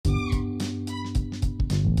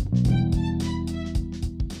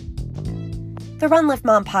The Run Lift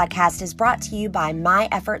Mom podcast is brought to you by my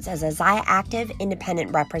efforts as a Zaya Active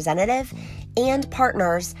independent representative and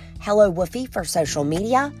partners Hello Woofy for social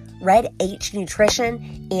media, Red H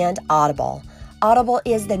Nutrition, and Audible. Audible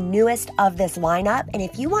is the newest of this lineup, and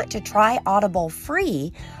if you want to try Audible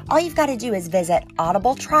free, all you've got to do is visit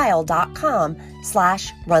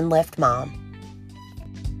audibletrial.com/runliftmom.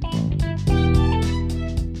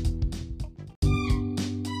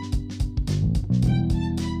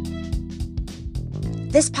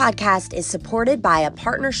 This podcast is supported by a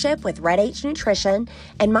partnership with Red H Nutrition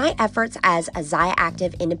and my efforts as a Zaya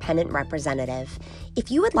Active independent representative.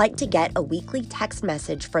 If you would like to get a weekly text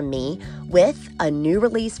message from me with a new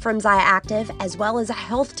release from Zaya Active as well as a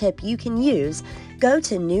health tip you can use, go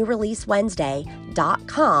to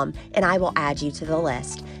newreleasewednesday.com and I will add you to the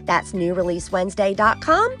list. That's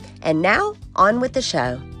newreleasewednesday.com, and now on with the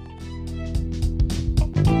show.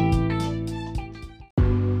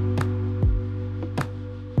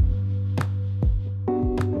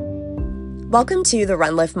 Welcome to the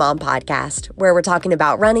Run Lift Mom podcast, where we're talking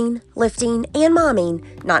about running, lifting, and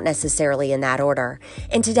momming, not necessarily in that order.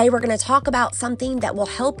 And today we're going to talk about something that will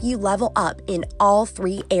help you level up in all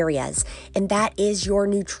three areas, and that is your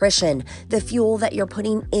nutrition, the fuel that you're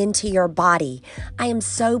putting into your body. I am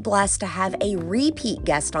so blessed to have a repeat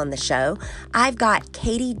guest on the show. I've got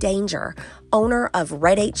Katie Danger, owner of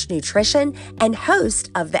Red H Nutrition and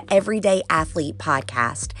host of the Everyday Athlete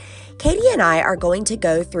podcast. Katie and I are going to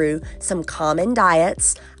go through some common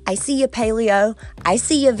diets. I see you paleo, I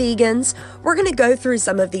see you vegans. We're going to go through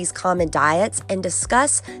some of these common diets and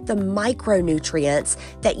discuss the micronutrients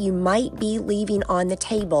that you might be leaving on the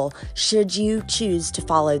table should you choose to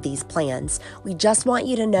follow these plans. We just want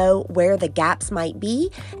you to know where the gaps might be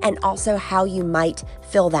and also how you might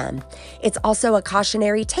fill them. It's also a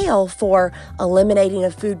cautionary tale for eliminating a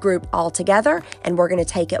food group altogether, and we're going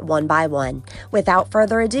to take it one by one. Without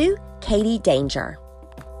further ado, Katie Danger.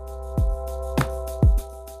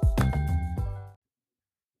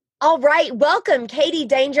 All right, welcome Katie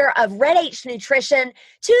Danger of Red H Nutrition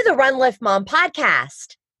to the Run Lift Mom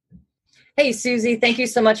podcast. Hey, Susie, thank you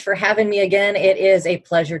so much for having me again. It is a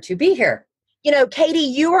pleasure to be here. You know, Katie,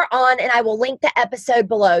 you were on, and I will link the episode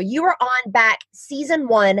below. You were on back season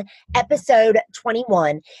 1, episode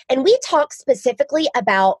 21, and we talked specifically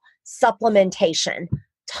about supplementation.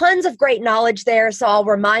 Tons of great knowledge there. So I'll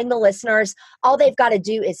remind the listeners, all they've got to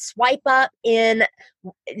do is swipe up it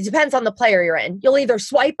depends on the player you're in. You'll either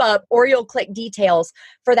swipe up or you'll click details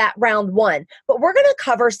for that round 1. But we're going to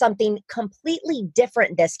cover something completely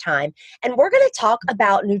different this time. And we're going to talk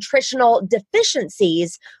about nutritional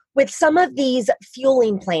deficiencies with some of these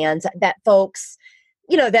fueling plans that folks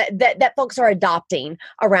that folks are adopting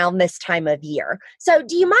around this time of year. So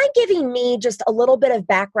do you mind giving me just a little bit of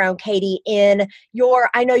background, Katie, I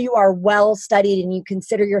know you are well studied and you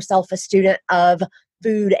consider yourself a student of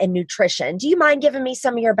food and nutrition. Do you mind giving me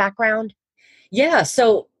some of your background? Yeah,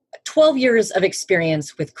 so 12 years of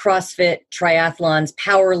experience with CrossFit, triathlons,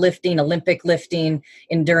 powerlifting, Olympic lifting,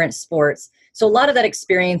 endurance sports. So a lot of that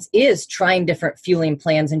experience is trying different fueling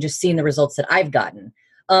plans and just seeing the results that I've gotten.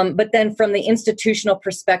 But then from the institutional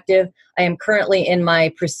perspective, I am currently in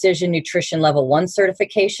my Precision Nutrition Level 1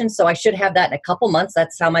 certification. So I should have that in a couple months.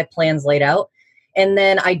 That's how my plan's laid out. And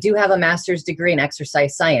then I do have a master's degree in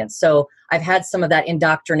exercise science. So I've had some of that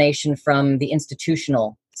indoctrination from the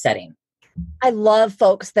institutional setting. I love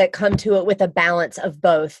folks that come to it with a balance of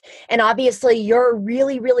both. And obviously you're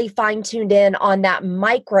really, really fine-tuned in on that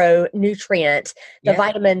micronutrient, the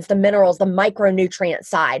vitamins, the minerals, the micronutrient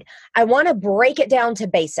side. I want to break it down to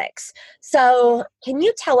basics. So can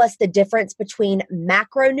you tell us the difference between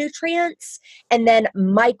macronutrients and then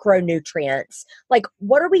micronutrients? Like,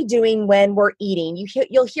 what are we doing when we're eating?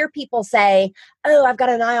 You'll hear people say, oh, I've got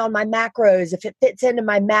an eye on my macros if it fits into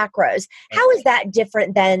my macros. How is that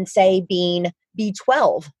different than, say, being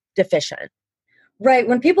B12 deficient? Right.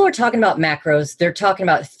 When people are talking about macros, they're talking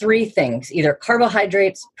about 3 things, either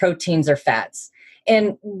carbohydrates, proteins, or fats.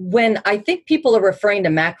 And when I think people are referring to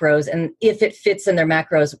macros and if it fits in their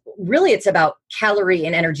macros, really it's about calorie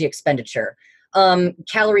and energy expenditure.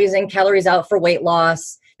 Calories in, calories out for weight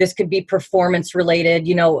loss. This could be performance related.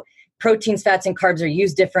 Proteins, fats, and carbs are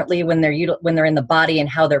used differently when they're in the body and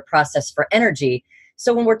how they're processed for energy.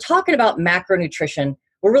 So when we're talking about macronutrition,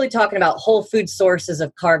 we're really talking about whole food sources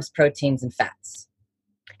of carbs, proteins, and fats.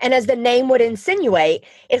 And as the name would insinuate,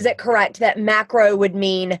 is it correct that macro would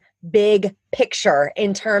mean big picture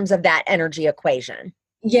in terms of that energy equation?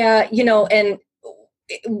 Yeah, and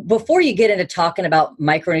before you get into talking about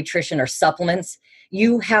micronutrition or supplements,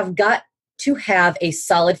 you have got to have a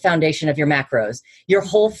solid foundation of your macros, your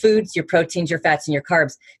whole foods, your proteins, your fats, and your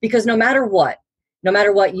carbs, because no matter what, No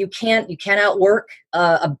matter what, you can't outwork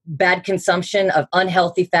a bad consumption of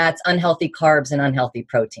unhealthy fats, unhealthy carbs, and unhealthy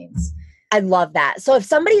proteins. I love that. So if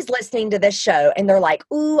somebody's listening to this show and they're like,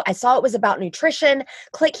 ooh, I saw it was about nutrition,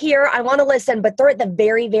 click here, I want to listen, but they're at the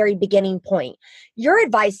very, very beginning point. Your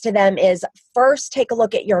advice to them is first take a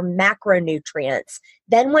look at your macronutrients.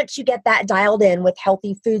 Then once you get that dialed in with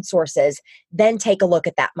healthy food sources, then take a look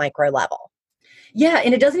at that micro level. Yeah,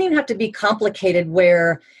 and it doesn't even have to be complicated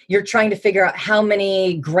where you're trying to figure out how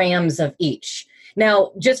many grams of each.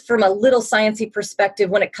 Now, just from a little sciencey perspective,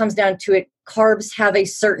 when it comes down to it, carbs have a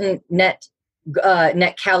certain net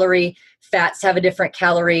calorie, fats have a different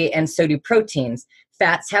calorie, and so do proteins.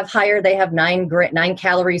 Fats have higher; they have 9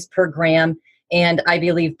 calories per gram, and I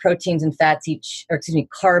believe proteins and fats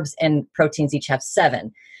carbs and proteins each have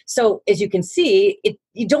 7. So, as you can see,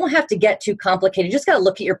 you don't have to get too complicated. You just got to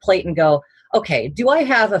look at your plate and go, okay, do I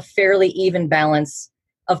have a fairly even balance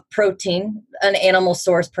of protein, an animal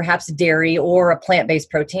source, perhaps dairy or a plant-based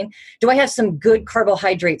protein? Do I have some good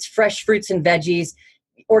carbohydrates, fresh fruits and veggies,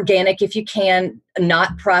 organic if you can,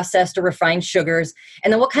 not processed or refined sugars?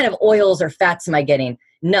 And then what kind of oils or fats am I getting?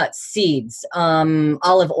 Nuts, seeds,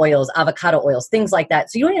 olive oils, avocado oils, things like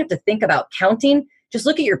that. So you don't even have to think about counting. Just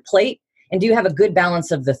look at your plate and do you have a good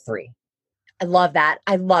balance of the three? I love that.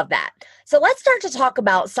 I love that. So let's start to talk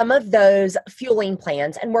about some of those fueling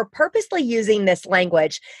plans. And we're purposely using this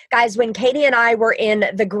language. Guys, when Katie and I were in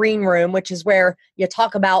the green room, which is where you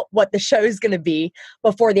talk about what the show is going to be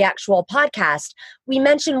before the actual podcast, we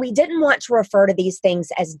mentioned we didn't want to refer to these things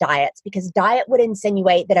as diets because diet would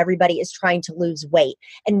insinuate that everybody is trying to lose weight.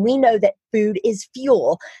 And we know that food is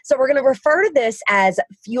fuel. So we're going to refer to this as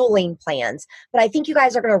fueling plans. But I think you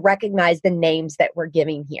guys are going to recognize the names that we're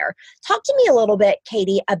giving here. Talk to me a little bit,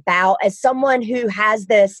 Katie, about as someone who has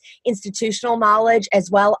this institutional knowledge as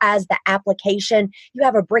well as the application. You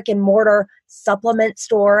have a brick and mortar supplement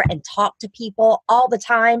store and talk to people all the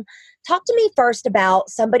time. Talk to me first about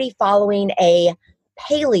somebody following a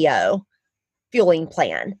paleo fueling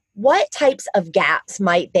plan. What types of gaps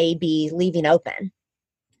might they be leaving open?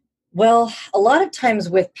 Well, a lot of times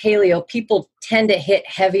with paleo, people tend to hit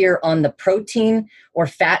heavier on the protein or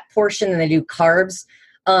fat portion than they do carbs.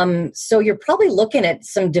 So you're probably looking at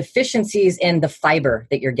some deficiencies in the fiber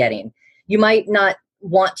that you're getting. You might not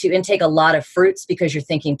want to intake a lot of fruits because you're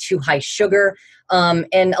thinking too high sugar.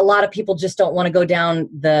 And a lot of people just don't want to go down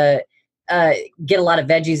get a lot of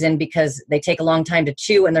veggies in because they take a long time to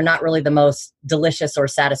chew and they're not really the most delicious or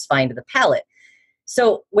satisfying to the palate.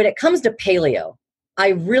 So when it comes to paleo, I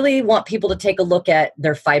really want people to take a look at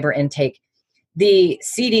their fiber intake. The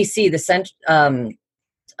CDC,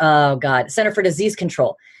 Center for Disease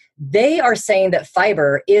Control, they are saying that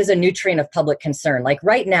fiber is a nutrient of public concern. Like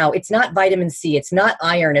right now, it's not vitamin C, it's not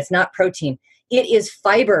iron, it's not protein. It is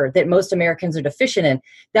fiber that most Americans are deficient in.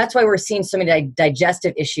 That's why we're seeing so many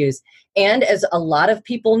digestive issues. And as a lot of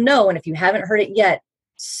people know, and if you haven't heard it yet,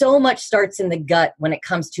 so much starts in the gut when it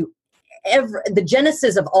comes to the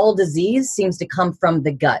genesis of all disease seems to come from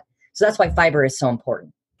the gut. So that's why fiber is so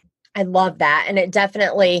important. I love that. And it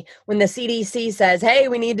definitely, when the CDC says, hey,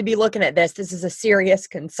 we need to be looking at this, this is a serious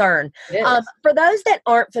concern. For those that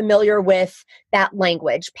aren't familiar with that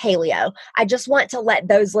language, paleo, I just want to let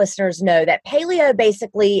those listeners know that paleo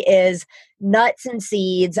basically is nuts and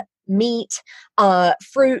seeds, meat,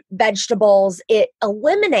 fruit, vegetables. It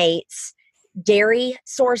eliminates dairy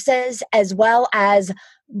sources as well as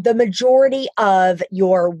the majority of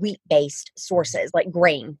your wheat-based sources, like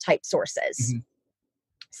grain type sources. Mm-hmm.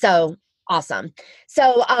 So awesome.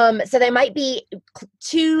 So they might be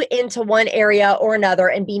too into one area or another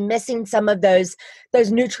and be missing some of those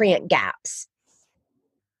nutrient gaps.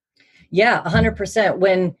 Yeah,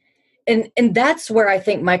 100%. And that's where I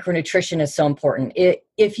think micronutrition is so important.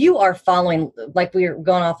 If you are following, like we're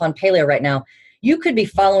going off on paleo right now, you could be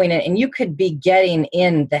following it and you could be getting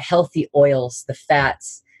in the healthy oils, the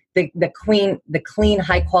fats, the clean,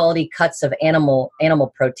 high quality cuts of animal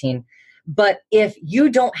protein. But if you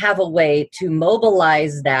don't have a way to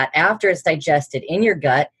mobilize that after it's digested in your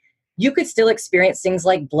gut, you could still experience things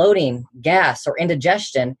like bloating, gas, or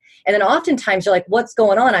indigestion. And then oftentimes you're like, what's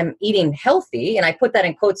going on? I'm eating healthy. And I put that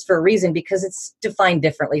in quotes for a reason because it's defined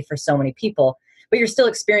differently for so many people. But you're still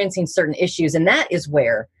experiencing certain issues. And that is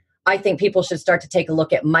where I think people should start to take a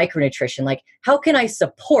look at micronutrition. Like, how can I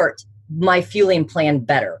support my fueling plan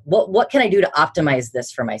better? What can I do to optimize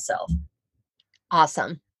this for myself?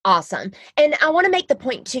 Awesome. Awesome. And I want to make the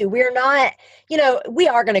point too, we're not, we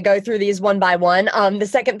are going to go through these one by one. The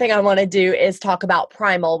second thing I want to do is talk about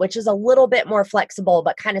primal, which is a little bit more flexible,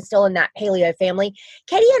 but kind of still in that paleo family.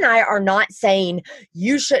 Katie and I are not saying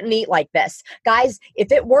you shouldn't eat like this. Guys,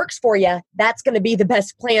 if it works for you, that's going to be the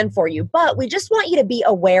best plan for you. But we just want you to be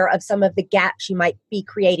aware of some of the gaps you might be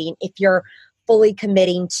creating if you're fully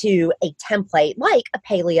committing to a template like a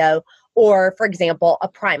paleo or, for example, a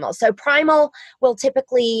primal. So primal will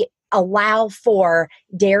typically allow for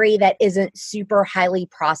dairy that isn't super highly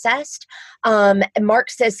processed.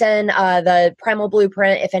 Mark Sisson, the Primal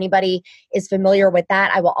Blueprint, if anybody is familiar with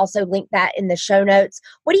that, I will also link that in the show notes.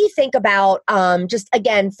 What do you think about, just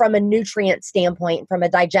again, from a nutrient standpoint, from a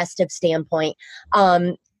digestive standpoint,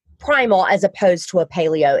 primal as opposed to a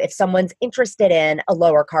paleo, if someone's interested in a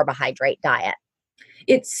lower carbohydrate diet?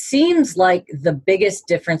 It seems like the biggest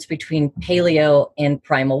difference between paleo and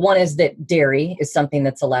primal, one is that dairy is something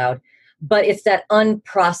that's allowed, but it's that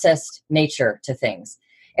unprocessed nature to things.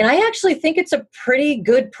 And I actually think it's a pretty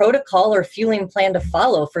good protocol or fueling plan to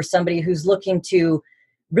follow for somebody who's looking to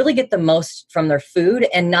really get the most from their food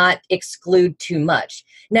and not exclude too much.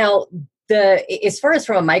 Now, as far as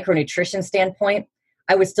from a micronutrition standpoint,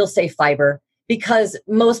 I would still say fiber, because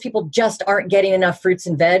most people just aren't getting enough fruits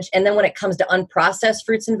and veg. And then when it comes to unprocessed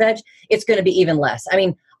fruits and veg, it's going to be even less. I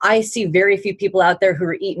mean, I see very few people out there who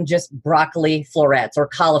are eating just broccoli florets or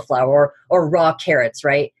cauliflower or raw carrots,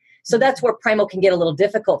 right? So that's where primal can get a little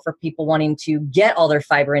difficult for people wanting to get all their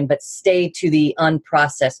fiber in, but stay to the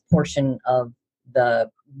unprocessed portion of the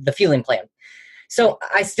fueling plan. So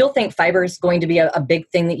I still think fiber is going to be a big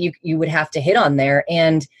thing that you would have to hit on there.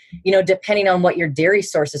 And, depending on what your dairy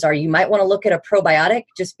sources are, you might want to look at a probiotic,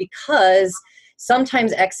 just because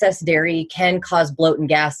sometimes excess dairy can cause bloat and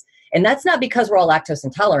gas. And that's not because we're all lactose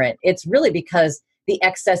intolerant. It's really because the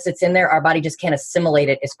excess that's in there, our body just can't assimilate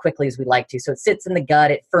it as quickly as we'd like to. So it sits in the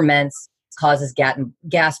gut, it ferments, causes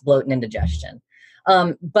gas, bloat, and indigestion.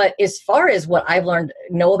 But as far as what I've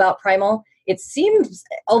know about primal, it seems,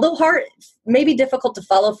 although hard, maybe difficult to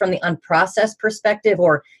follow from the unprocessed perspective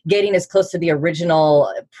or getting as close to the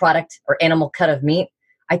original product or animal cut of meat,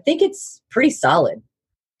 I think it's pretty solid.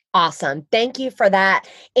 Awesome. Thank you for that.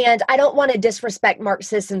 And I don't want to disrespect Mark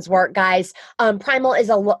Sisson's work, guys. Primal is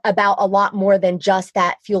about a lot more than just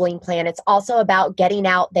that fueling plan. It's also about getting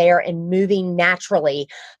out there and moving naturally.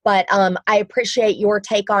 But I appreciate your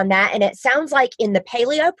take on that. And it sounds like in the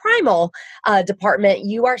paleo primal department,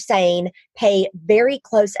 you are saying pay very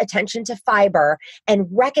close attention to fiber and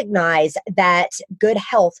recognize that good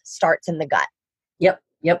health starts in the gut. Yep,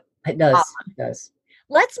 it does. Awesome. It does.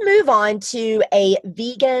 Let's move on to a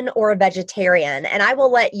vegan or a vegetarian, and I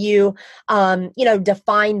will let you,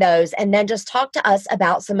 define those, and then just talk to us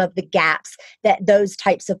about some of the gaps that those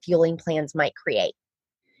types of fueling plans might create.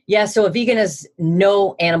 Yeah, so a vegan is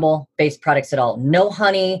no animal-based products at all. No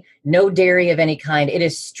honey, no dairy of any kind. It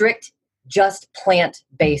is strict, just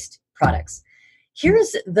plant-based products.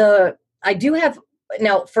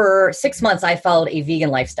 Now for 6 months, I followed a vegan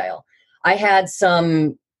lifestyle. I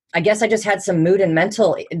just had some mood and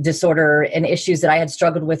mental disorder and issues that I had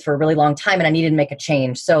struggled with for a really long time, and I needed to make a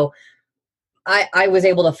change. So I was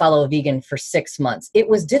able to follow a vegan for 6 months. It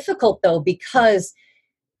was difficult though, because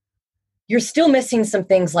you're still missing some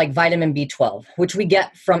things like vitamin B12, which we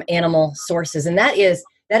get from animal sources. And that is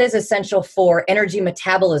essential for energy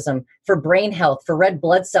metabolism, for brain health, for red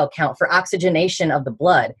blood cell count, for oxygenation of the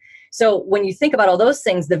blood. So when you think about all those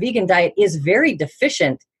things, the vegan diet is very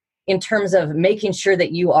deficient in terms of making sure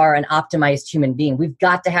that you are an optimized human being. We've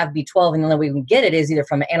got to have B12, and the only way we can get it is either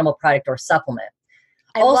from an animal product or supplement.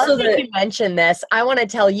 I love that you mentioned this. I want to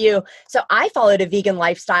tell you, so I followed a vegan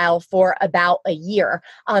lifestyle for about a year.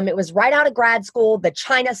 It was right out of grad school, the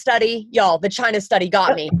China study. Y'all, the China study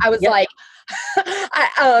got me. I was like,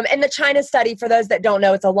 and the China study, for those that don't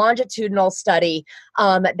know, it's a longitudinal study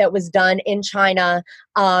that was done in China.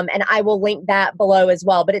 And I will link that below as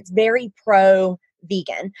well, but it's very pro-vegan.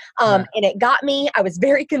 And it got me. I was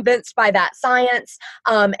very convinced by that science.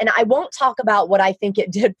 And I won't talk about what I think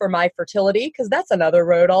it did for my fertility, because that's another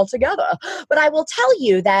road altogether. But I will tell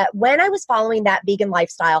you that when I was following that vegan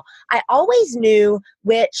lifestyle, I always knew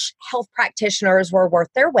which health practitioners were worth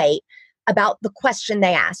their weight about the question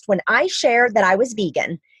they asked. When I shared that I was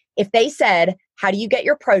vegan, if they said, "How do you get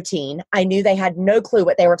your protein?" I knew they had no clue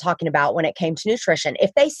what they were talking about when it came to nutrition.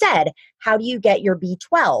 If they said, "How do you get your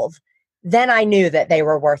B12?" then I knew that they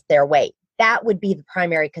were worth their weight. That would be the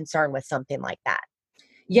primary concern with something like that.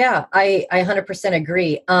 Yeah, I 100%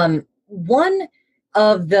 agree. One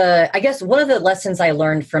of the lessons I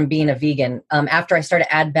learned from being a vegan, after I started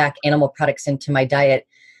to add back animal products into my diet,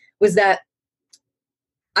 was that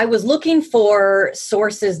I was looking for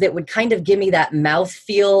sources that would kind of give me that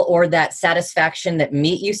mouthfeel or that satisfaction that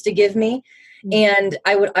meat used to give me. And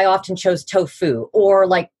I often chose tofu or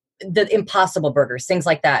like the Impossible Burgers, things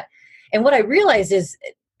like that. And what I realized is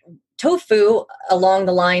tofu, along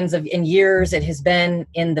the lines of in years it has been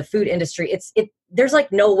in the food industry, there's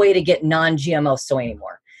like no way to get non-GMO soy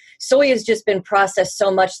anymore. Soy has just been processed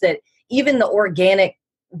so much that even the organic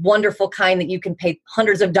wonderful kind that you can pay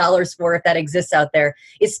hundreds of dollars for, if that exists out there,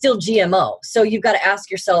 is still GMO. So you've got to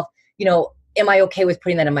ask yourself, am I okay with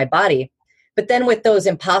putting that in my body? But then with those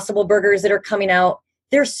Impossible Burgers that are coming out,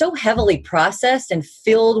 they're so heavily processed and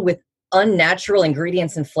filled with unnatural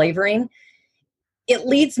ingredients and flavoring. It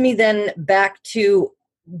leads me then back to,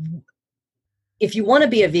 if you want to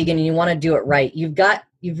be a vegan and you want to do it right,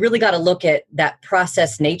 you've really got to look at that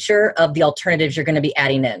processed nature of the alternatives you're going to be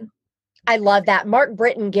adding in. I love that. Mark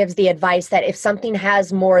Britton gives the advice that if something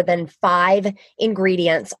has more than 5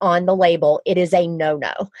 ingredients on the label, it is a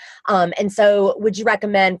no-no. And so would you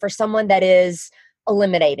recommend for someone that is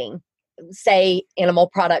eliminating, say,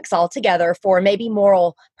 animal products altogether for maybe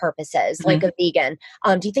moral purposes, like a vegan,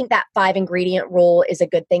 do you think that 5 ingredient rule is a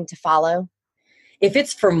good thing to follow? If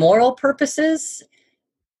it's for moral purposes,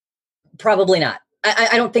 probably not.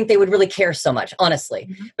 I don't think they would really care so much, honestly.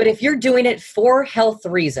 But if you're doing it for health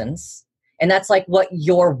reasons, and that's like what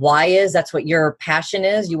your why is, that's what your passion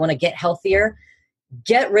is, you want to get healthier,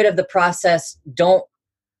 get rid of the process.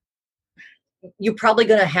 You're probably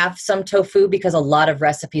going to have some tofu because a lot of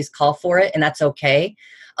recipes call for it, and that's okay.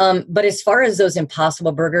 But as far as those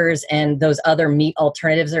Impossible Burgers and those other meat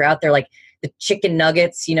alternatives that are out there, like the chicken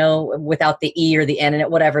nuggets, without the E or the N in it,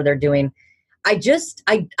 whatever they're doing, I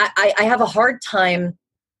have a hard time.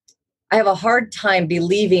 I have a hard time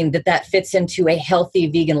believing that fits into a healthy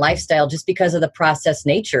vegan lifestyle just because of the processed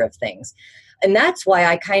nature of things. And that's why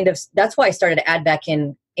I started to add back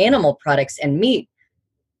in animal products and meat.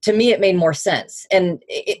 To me, it made more sense. And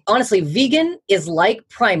honestly, vegan is like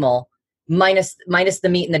primal minus the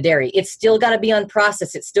meat and the dairy. It's still got to be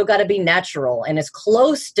unprocessed. It's still got to be natural and as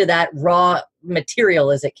close to that raw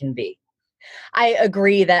material as it can be. I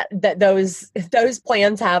agree that those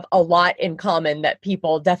plans have a lot in common that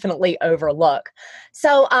people definitely overlook.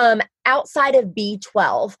 So outside of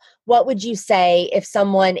B12, what would you say if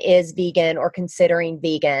someone is vegan or considering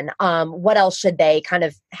vegan? What else should they kind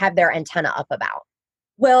of have their antenna up about?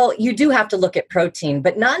 Well, you do have to look at protein,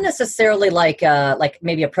 but not necessarily like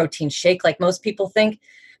maybe a protein shake like most people think.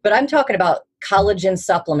 But I'm talking about collagen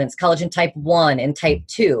supplements, collagen type 1 and type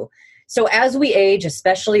 2. So as we age,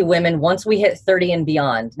 especially women, once we hit 30 and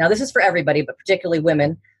beyond, now this is for everybody, but particularly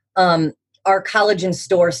women, our collagen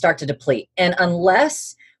stores start to deplete. And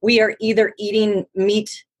unless we are either eating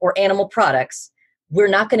meat or animal products, we're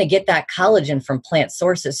not going to get that collagen from plant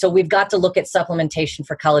sources. So we've got to look at supplementation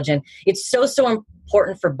for collagen. It's so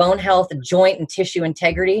important for bone health, joint and tissue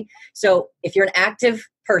integrity. So if you're an active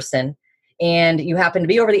person and you happen to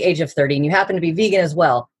be over the age of 30 and you happen to be vegan as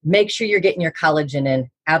well, make sure you're getting your collagen in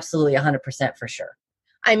absolutely 100% for sure.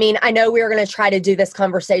 I mean, I know we were going to try to do this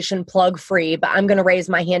conversation plug free, but I'm going to raise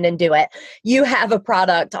my hand and do it. You have a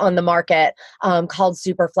product on the market called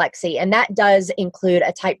Super Flexi, and that does include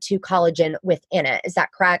a type 2 collagen within it. Is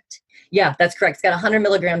that correct? Yeah, that's correct. It's got 100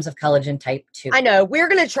 milligrams of collagen type 2. I know. We're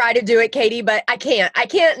going to try to do it, Katie, but I can't. I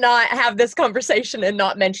can't not have this conversation and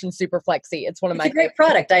not mention Super Flexi. It's one of my great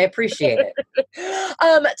product. I appreciate it.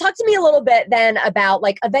 Talk to me a little bit then about,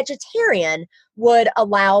 like, a vegetarian would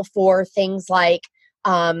allow for things like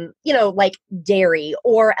like dairy,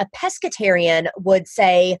 or a pescatarian would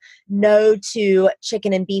say no to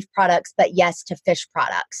chicken and beef products, but yes to fish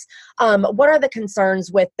products. What are the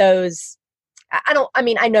concerns with those? I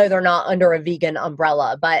know they're not under a vegan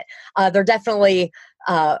umbrella, but they're definitely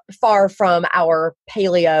far from our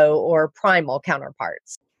paleo or primal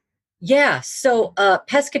counterparts. Yeah. So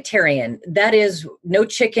pescatarian, that is no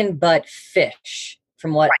chicken, but fish,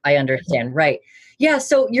 from what I understand. Right. Yeah,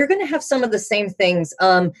 so you're going to have some of the same things.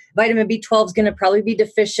 Vitamin B12 is going to probably be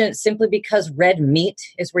deficient simply because red meat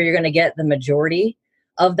is where you're going to get the majority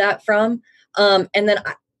of that from. And then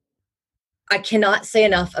I cannot say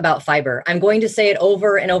enough about fiber. I'm going to say it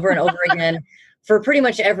over and over and over again for pretty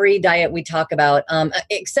much every diet we talk about,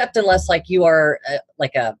 except unless like you are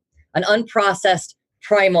an unprocessed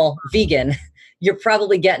primal vegan. You're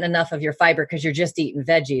probably getting enough of your fiber because you're just eating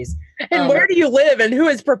veggies. And where do you live and who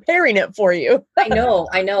is preparing it for you? I know.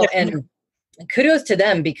 And kudos to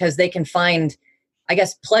them because they can find, I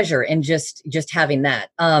guess, pleasure in just having that.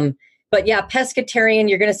 But yeah, pescatarian,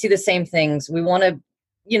 you're going to see the same things. We want to,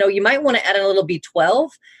 you might want to add in a little B12,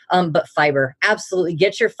 but fiber, absolutely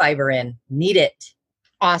get your fiber in. Need it.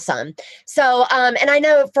 Awesome. So, and I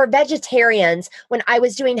know for vegetarians, when I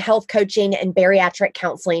was doing health coaching and bariatric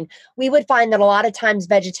counseling, we would find that a lot of times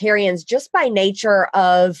vegetarians, just by nature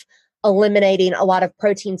of eliminating a lot of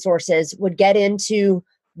protein sources, would get into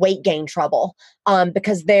weight gain trouble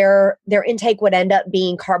because their intake would end up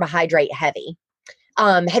being carbohydrate heavy.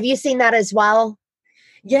 Have you seen that as well?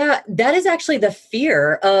 Yeah, that is actually the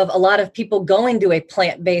fear of a lot of people going to a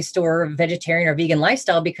plant-based or vegetarian or vegan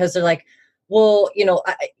lifestyle, because they're like, well,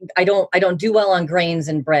 I don't do well on grains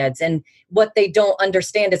and breads. And what they don't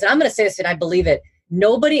understand is, and I'm going to say this and I believe it,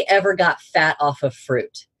 nobody ever got fat off of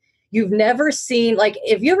fruit. You've never seen, like,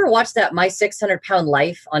 if you ever watched that My 600-Pound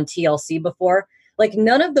Life on TLC before, like,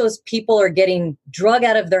 none of those people are getting drug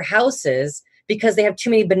out of their houses because they have too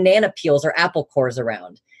many banana peels or apple cores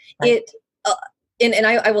around. Right.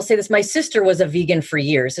 I will say this, my sister was a vegan for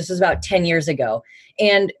years. This was about 10 years ago.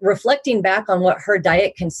 And reflecting back on what her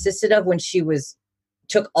diet consisted of when she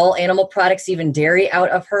took all animal products, even dairy, out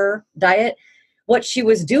of her diet, what she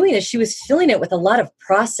was doing is she was filling it with a lot of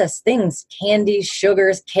processed things, candies,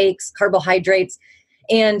 sugars, cakes, carbohydrates.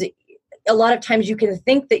 And a lot of times you can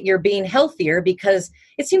think that you're being healthier because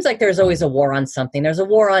it seems like there's always a war on something. There's a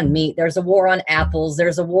war on meat. There's a war on apples.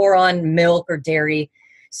 There's a war on milk or dairy.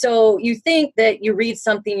 So you think that you read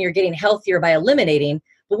something, you're getting healthier by eliminating,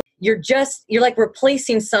 but you're like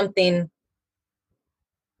replacing something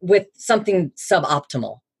with something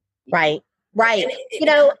suboptimal. Right.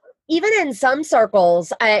 Even in some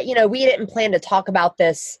circles, we didn't plan to talk about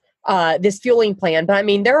this fueling plan, but I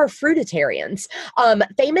mean, there are fruitarians.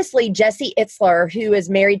 Famously, Jesse Itzler, who is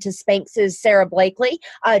married to Spanx's Sarah Blakely.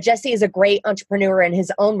 Jesse is a great entrepreneur in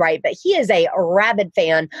his own right, but he is a rabid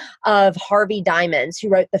fan of Harvey Diamonds, who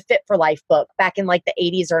wrote the Fit for Life book back in like the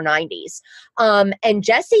 80s or 90s. And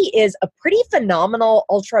Jesse is a pretty phenomenal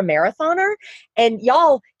ultra marathoner. And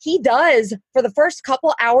y'all, he does, for the first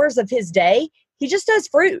couple hours of his day, he just does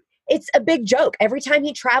fruit. It's a big joke. Every time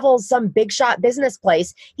he travels some big shot business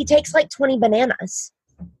place, he takes like 20 bananas.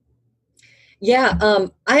 Yeah.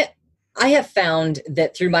 I have found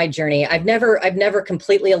that through my journey, I've never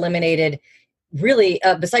completely eliminated, really,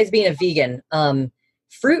 besides being a vegan,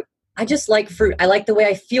 fruit. I just like fruit. I like the way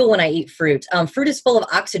I feel when I eat fruit. Fruit is full of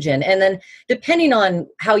oxygen. And then depending on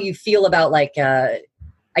how you feel about, like, I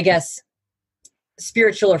guess,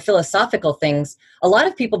 spiritual or philosophical things, a lot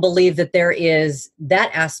of people believe that there is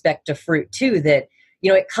that aspect of fruit too, that,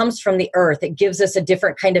 it comes from the earth. It gives us a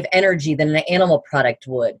different kind of energy than an animal product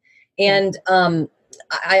would. And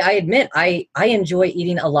I admit, I enjoy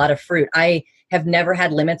eating a lot of fruit. I have never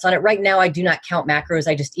had limits on it. Right now, I do not count macros.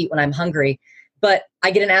 I just eat when I'm hungry. But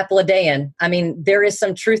I get an apple a day in. I mean, there is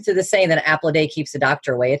some truth to the saying that an apple a day keeps the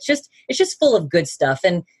doctor away. It's just full of good stuff.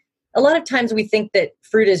 And a lot of times we think that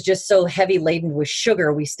fruit is just so heavy laden with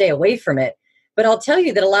sugar, we stay away from it. But I'll tell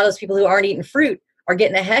you that a lot of those people who aren't eating fruit are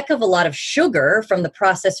getting a heck of a lot of sugar from the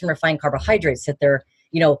processed and refined carbohydrates that they're,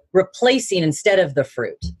 replacing instead of the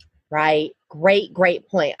fruit. Right. Great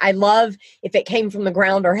point. I love if it came from the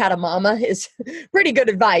ground or had a mama is pretty good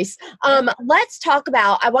advice. I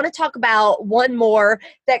want to talk about one more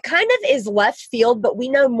that kind of is left field, but we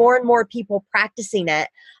know more and more people practicing it.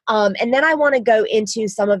 And then I want to go into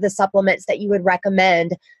some of the supplements that you would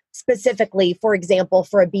recommend specifically, for example,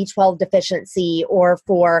 for a B12 deficiency or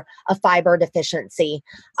for a fiber deficiency,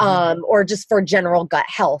 or just for general gut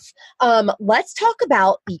health. Let's talk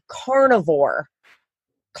about the carnivore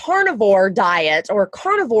diet or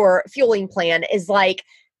carnivore fueling plan. Is like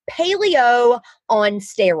paleo on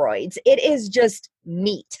steroids. It is just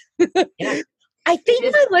meat. Yeah. I think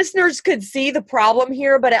my listeners could see the problem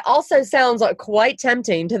here, but it also sounds like quite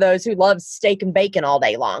tempting to those who love steak and bacon all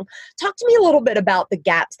day long. Talk to me a little bit about the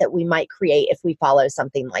gaps that we might create if we follow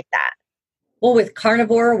something like that. Well, with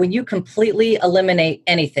carnivore, when you completely eliminate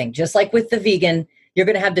anything, just like with the vegan, you're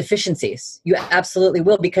going to have deficiencies. You absolutely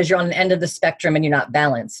will, because you're on an end of the spectrum and you're not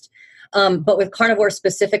balanced. But with carnivore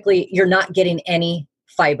specifically, you're not getting any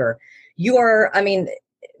fiber.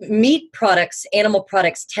 Meat products, animal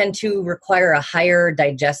products tend to require a higher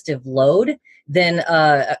digestive load than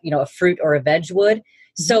a fruit or a veg would.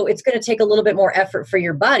 So it's going to take a little bit more effort for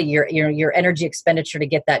your body. Your energy expenditure to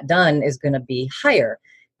get that done is going to be higher.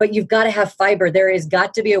 But you've got to have fiber. There has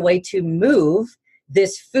got to be a way to move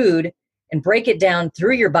this food and break it down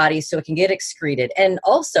through your body so it can get excreted. And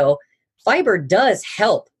also, fiber does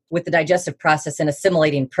help with the digestive process and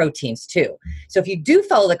assimilating proteins too. So if you do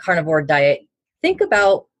follow the carnivore diet, think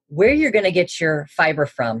about where you're going to get your fiber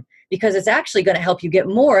from, because it's actually going to help you get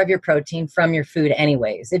more of your protein from your food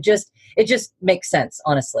anyways. It just makes sense,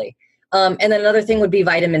 honestly. And then another thing would be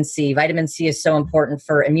vitamin C. Vitamin C is so important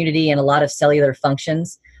for immunity and a lot of cellular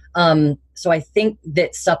functions. So I think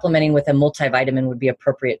that supplementing with a multivitamin would be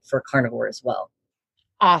appropriate for carnivore as well.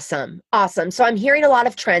 Awesome. Awesome. So I'm hearing a lot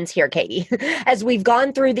of trends here, Katie. As we've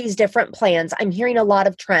gone through these different plans, I'm hearing a lot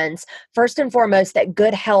of trends. First and foremost, that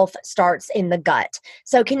good health starts in the gut.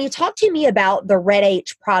 So can you talk to me about the Red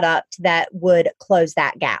H product that would close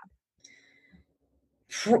that gap?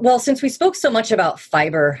 Well, since we spoke so much about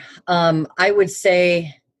fiber, I would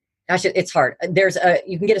say, gosh, it's hard.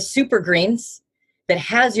 You can get a Super Greens that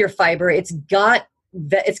has your fiber. It's got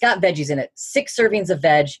veggies in it, 6 servings of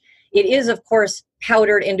veg. It is, of course,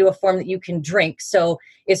 powdered into a form that you can drink. So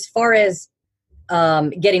as far as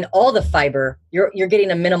getting all the fiber, you're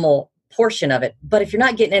getting a minimal portion of it. But if you're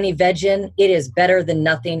not getting any veg in, it is better than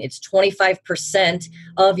nothing. It's 25%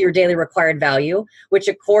 of your daily required value, which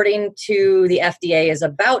according to the FDA is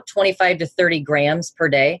about 25 to 30 grams per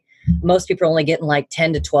day. Most people are only getting like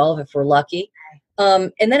 10 to 12 if we're lucky.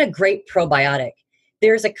 And then a great probiotic.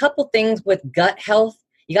 There's a couple things with gut health.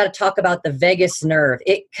 You got to talk about the vagus nerve.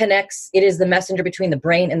 It is the messenger between the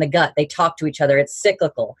brain and the gut. They talk to each other. It's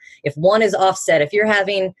cyclical. If one is offset, if you're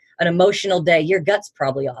having an emotional day, your gut's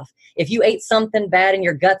probably off. If you ate something bad and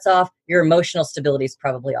your gut's off, your emotional stability is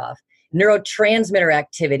probably off. Neurotransmitter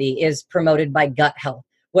activity is promoted by gut health,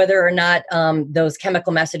 whether or not those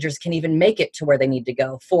chemical messengers can even make it to where they need to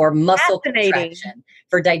go for muscle contraction,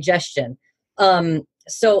 for digestion.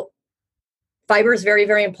 So fiber is very,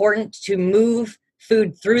 very important to move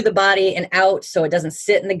food through the body and out so it doesn't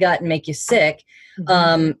sit in the gut and make you sick.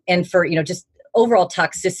 And for, just overall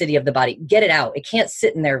toxicity of the body, get it out. It can't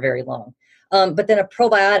sit in there very long. But then a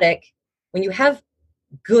probiotic, when you have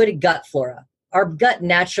good gut flora, our gut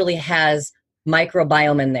naturally has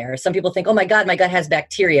microbiome in there. Some people think, oh my God, my gut has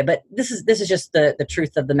bacteria, but this is just the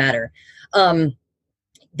truth of the matter.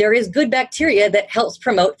 There is good bacteria that helps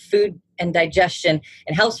promote food and digestion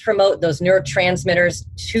and helps promote those neurotransmitters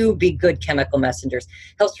to be good chemical messengers,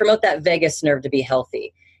 helps promote that vagus nerve to be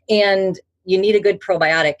healthy. And you need a good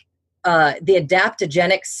probiotic. The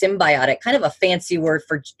adaptogenic symbiotic, kind of a fancy word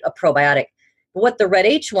for a probiotic. But what the Red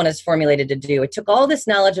H one is formulated to do, it took all this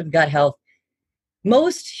knowledge of gut health.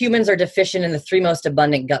 Most humans are deficient in the 3 most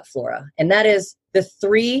abundant gut flora, and that is the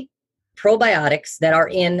 3 probiotics that are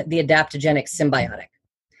in the adaptogenic symbiotic.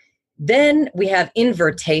 Then we have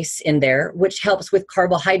invertase in there, which helps with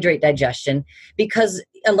carbohydrate digestion, because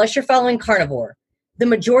unless you're following carnivore, the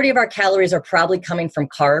majority of our calories are probably coming from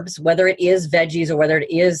carbs, whether it is veggies or whether it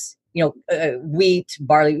is, wheat,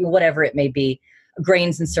 barley, whatever it may be,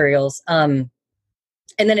 grains and cereals. And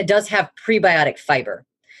then it does have prebiotic fiber.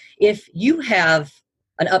 If you have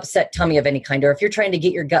an upset tummy of any kind, or if you're trying to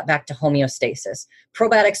get your gut back to homeostasis,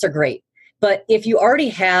 probiotics are great. But if you already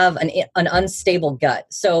have an unstable gut,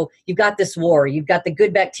 so you've got this war, you've got the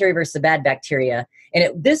good bacteria versus the bad bacteria, and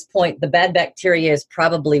at this point, the bad bacteria is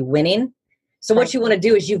probably winning. So what you want to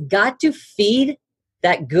do is you've got to feed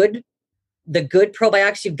the good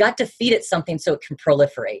probiotics, you've got to feed it something so it can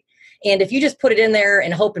proliferate. And if you just put it in there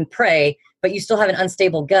and hope and pray, but you still have an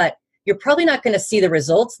unstable gut, you're probably not going to see the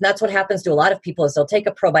results. And that's what happens to a lot of people is they'll take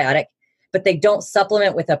a probiotic, but they don't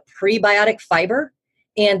supplement with a prebiotic fiber.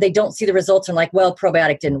 And they don't see the results and like, well,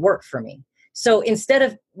 probiotic didn't work for me. So instead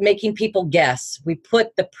of making people guess, we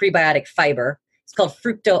put the prebiotic fiber, it's called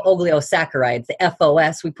fructooligosaccharides, the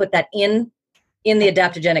FOS, we put that in the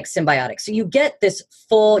adaptogenic symbiotic. So you get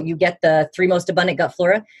you get the 3 most abundant gut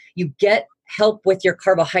flora, you get help with your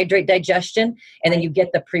carbohydrate digestion, and then you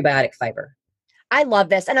get the prebiotic fiber. I love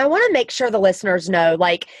this. And I want to make sure the listeners know,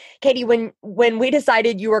 like, Katie, when we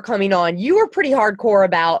decided you were coming on, you were pretty hardcore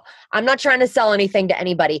about, I'm not trying to sell anything to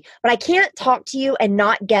anybody, but I can't talk to you and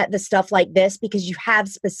not get the stuff like this because you have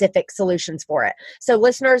specific solutions for it. So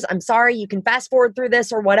listeners, I'm sorry, you can fast forward through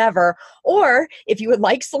this or whatever. Or if you would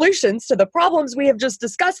like solutions to the problems we have just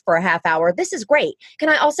discussed for a half hour, this is great. Can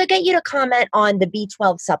I also get you to comment on the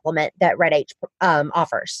B12 supplement that Red H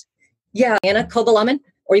offers? Yeah, cobalamin.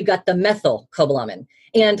 Or you've got the methylcobalamin.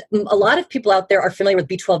 And a lot of people out there are familiar with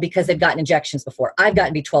B12 because they've gotten injections before. I've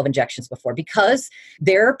gotten B12 injections before because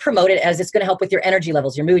they're promoted as it's going to help with your energy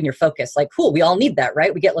levels, your mood, and your focus. Like, cool, we all need that,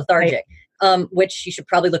 right? We get lethargic, which you should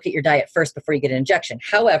probably look at your diet first before you get an injection.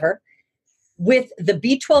 However, with the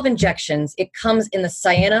B12 injections, it comes in the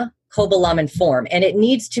cyanocobalamin form, and it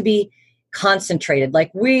needs to be concentrated.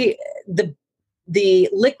 Like the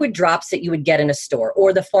liquid drops that you would get in a store,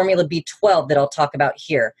 or the formula B12 that I'll talk about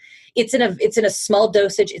here. It's in a small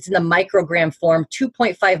dosage. It's in the microgram form.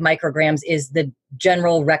 2.5 micrograms is the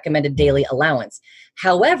general recommended daily allowance.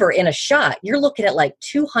 However, in a shot, you're looking at like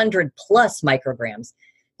 200 plus micrograms.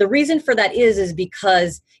 The reason for that is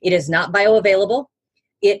because it is not bioavailable.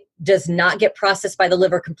 it does not get processed by the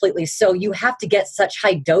liver completely. So you have to get such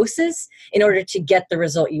high doses in order to get the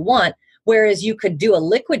result you want. Whereas you could do a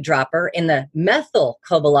liquid dropper in the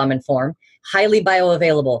methylcobalamin form, highly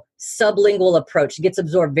bioavailable, sublingual approach. It gets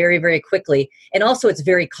absorbed very, very quickly. And also it's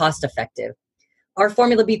very cost effective. Our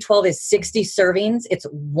Formula B12 is 60 servings. It's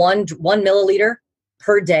one milliliter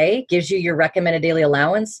per day, gives you your recommended daily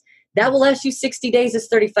allowance. That will last you 60 days is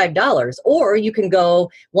 $35. Or you can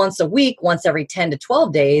go once a week, once every 10 to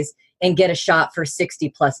 12 days and get a shot for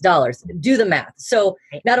 $60+. Do the math. So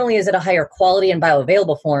not only is it a higher quality and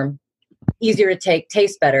bioavailable form, easier to take,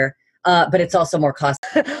 tastes better, but it's also more cost.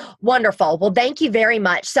 Wonderful. Well, thank you very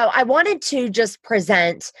much. So I wanted to just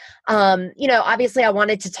present, obviously I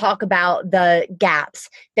wanted to talk about the gaps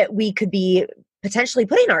that we could be potentially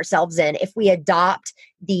putting ourselves in if we adopt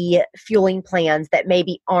the fueling plans that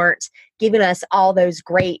maybe aren't giving us all those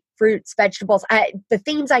great fruits, vegetables. The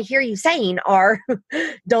themes I hear you saying are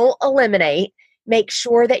don't eliminate. Make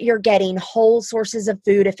sure that you're getting whole sources of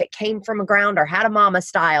food if it came from a ground or had a mama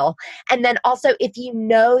style. And then also, if you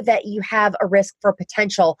know that you have a risk for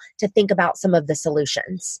potential, to think about some of the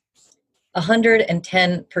solutions.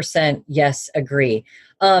 110% yes, agree.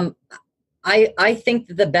 I think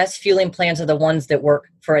that the best fueling plans are the ones that work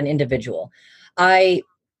for an individual. I,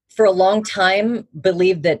 for a long time,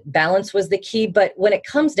 believed that balance was the key, but when it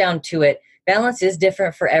comes down to it, balance is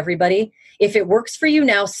different for everybody. If it works for you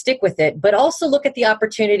now, stick with it, but also look at the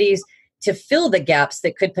opportunities to fill the gaps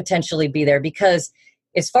that could potentially be there. Because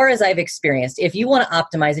as far as I've experienced, if you want to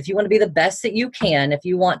optimize, if you want to be the best that you can, if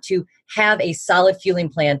you want to have a solid fueling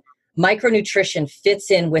plan, micronutrition fits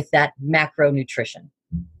in with that macronutrition.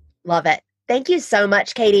 Love it. Thank you so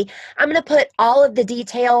much, Katie. I'm going to put all of the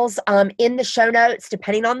details in the show notes.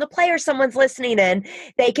 Depending on the player someone's listening in,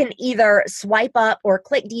 they can either swipe up or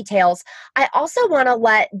click details. I also want to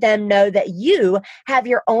let them know that you have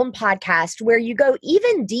your own podcast where you go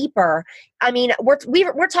even deeper. I mean,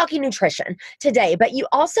 we're talking nutrition today, but you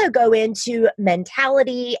also go into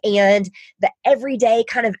mentality and the everyday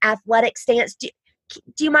kind of athletic stance. Do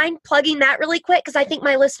you mind plugging that really quick? Because I think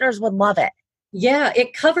my listeners would love it. Yeah,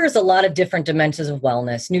 it covers a lot of different dimensions of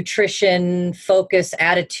wellness, nutrition, focus,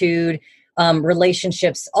 attitude,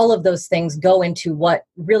 relationships. All of those things go into what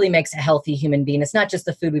really makes a healthy human being. It's not just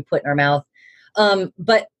the food we put in our mouth.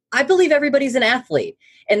 But I believe everybody's an athlete.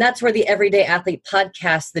 And that's where the Everyday Athlete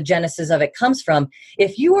podcast, the genesis of it, comes from.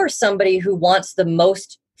 If you are somebody who wants the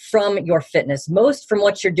most from your fitness, most from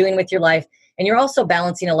what you're doing with your life, and you're also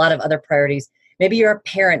balancing a lot of other priorities, maybe you're a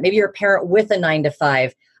parent with a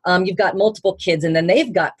 9-to-5. You've got multiple kids and then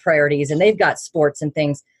they've got priorities and they've got sports and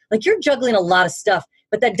things. Like, you're juggling a lot of stuff,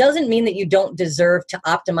 but that doesn't mean that you don't deserve to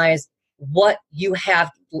optimize what you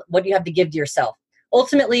have to give to yourself.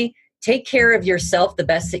 Ultimately, take care of yourself the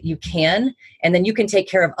best that you can, and then you can take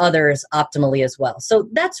care of others optimally as well. So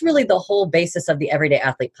that's really the whole basis of the Everyday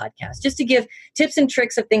Athlete podcast, just to give tips and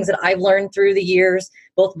tricks of things that I've learned through the years,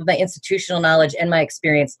 both with my institutional knowledge and my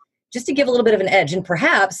experience, just to give a little bit of an edge and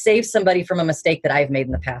perhaps save somebody from a mistake that I've made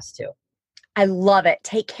in the past too. I love it.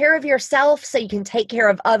 Take care of yourself so you can take care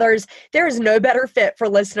of others. There is no better fit for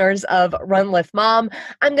listeners of Run Lift Mom.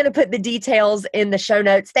 I'm going to put the details in the show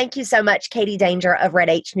notes. Thank you so much, Katie Danger of Red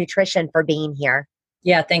H Nutrition, for being here.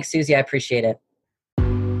 Yeah, thanks, Susie. I appreciate it.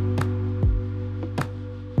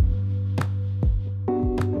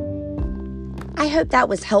 I hope that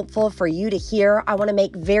was helpful for you to hear. I want to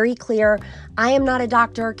make very clear, I am not a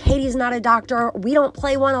doctor. Katie's not a doctor. We don't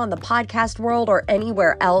play one on the podcast world or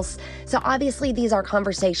anywhere else. So obviously these are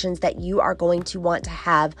conversations that you are going to want to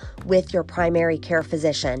have with your primary care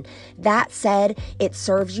physician. That said, it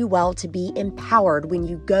serves you well to be empowered when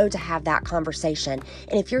you go to have that conversation.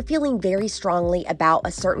 And if you're feeling very strongly about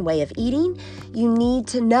a certain way of eating, you need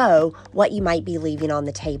to know what you might be leaving on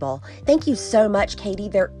the table. Thank you so much, Katie.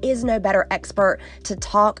 There is no better expert to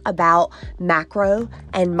talk about macro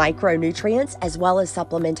and micronutrients as well as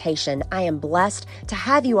supplementation. I am blessed to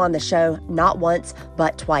have you on the show not once,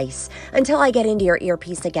 but twice. Until I get into your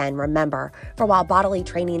earpiece again, remember, for while bodily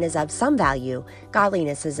training is of some value,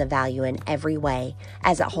 godliness is of value in every way,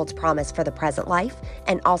 as it holds promise for the present life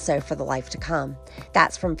and also for the life to come.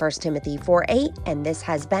 That's from 1 Timothy 4:8, and this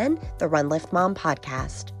has been the Run Lift Mom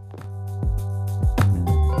podcast.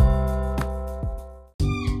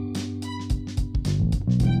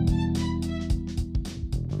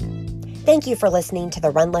 Thank you for listening to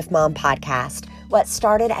the Run Lift Mom podcast. What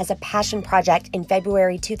started as a passion project in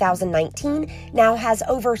February 2019 now has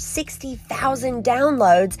over 60,000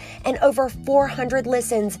 downloads and over 400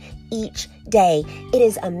 listens each day. It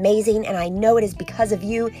is amazing, and I know it is because of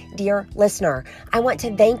you, dear listener. I want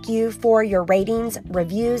to thank you for your ratings,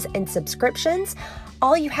 reviews, and subscriptions.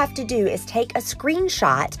 all you have to do is take a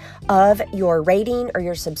screenshot of your rating or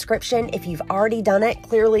your subscription. If you've already done it,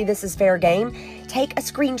 clearly this is fair game. Take a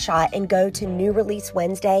screenshot and go to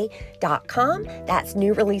newreleasewednesday.com. That's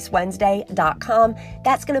newreleasewednesday.com.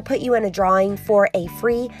 That's going to put you in a drawing for a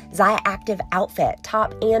free Zaya Active outfit,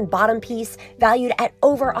 top and bottom piece, valued at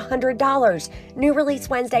over $100.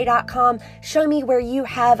 newreleasewednesday.com. Show me where you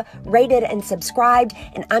have rated and subscribed,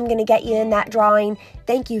 and I'm going to get you in that drawing.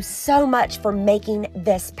 Thank you so much for making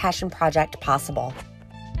this passion project possible.